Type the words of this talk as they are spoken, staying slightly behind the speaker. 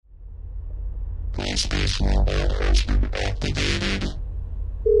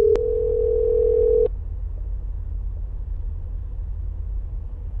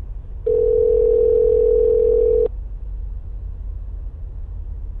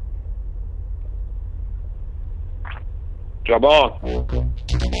Jawbong.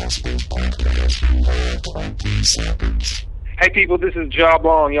 Hey people, this is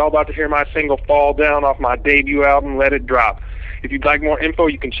Jawbong. Y'all about to hear my single Fall Down off my debut album, Let It Drop. If you'd like more info,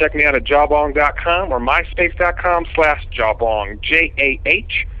 you can check me out at jawbong.com or myspace.com/jawbong,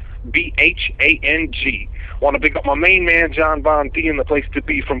 JAHBHANG. Want to pick up my main man, John Von D, and the place to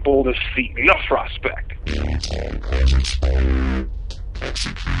be from Boulder Seat. Enough prospect.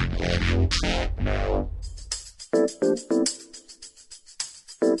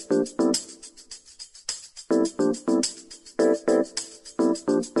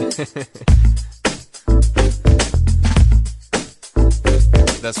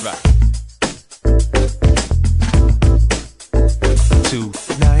 That's right.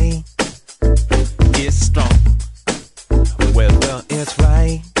 Tonight is strong, whether it's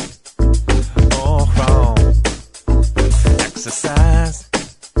right or wrong. Exercise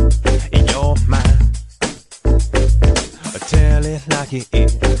in your mind, tell it like it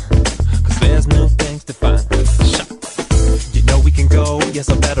is, 'cause there's new things to find. You know we can go, yes,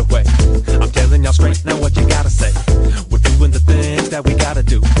 a better way. I'm telling y'all straight now what you gotta say. We're doing the things that we gotta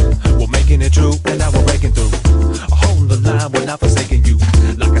do. We're making it true, and now we're breaking through. Holding the line, we're not forsaking you.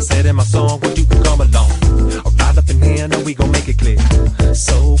 Like I said in my song, well, you can come along. Right up in here, now we gon' make it clear.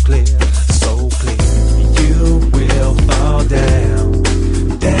 So clear, so clear. You will fall down,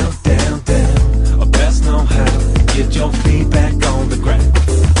 down, down, down. Best know how, get your feet back on the ground.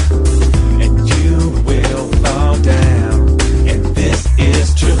 And you will fall down, and this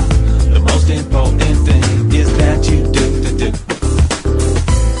is true. The most important thing is that you do.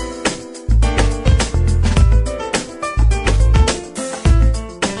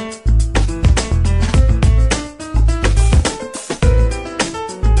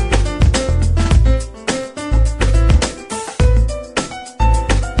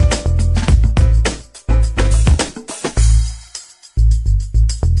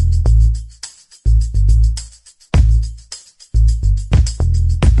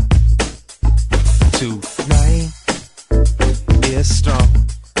 Tonight is strong,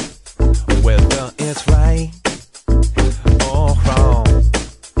 whether it's right or wrong.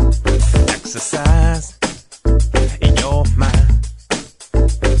 Exercise in your mind,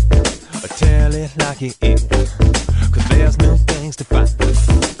 tell it like it is, 'cause there's new things to find.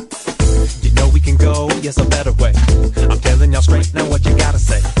 You know we can go, yes, a better way. I'm telling y'all straight now what you gotta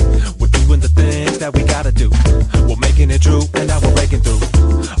say. We're doing the things that we gotta do. We're making it true, and now we're breaking through.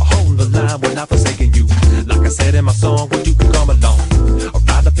 Holding the line, we're not forsaking you. Like I said in my song, well, you can come along.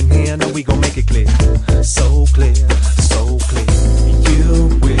 Right up in here, now we gon' make it clear. So clear, so clear.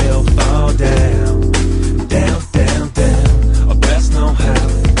 You will fall down, down, down, down. Best know how,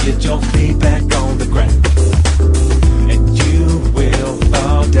 get your feet back on the ground. And you will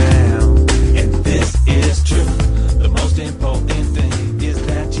fall down, and this is true. The most important thing is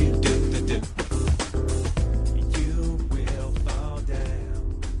that you do the do. You will fall down,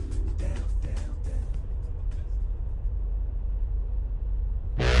 down, down, down.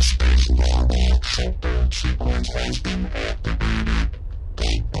 MySpace.com/jawbong has been activated.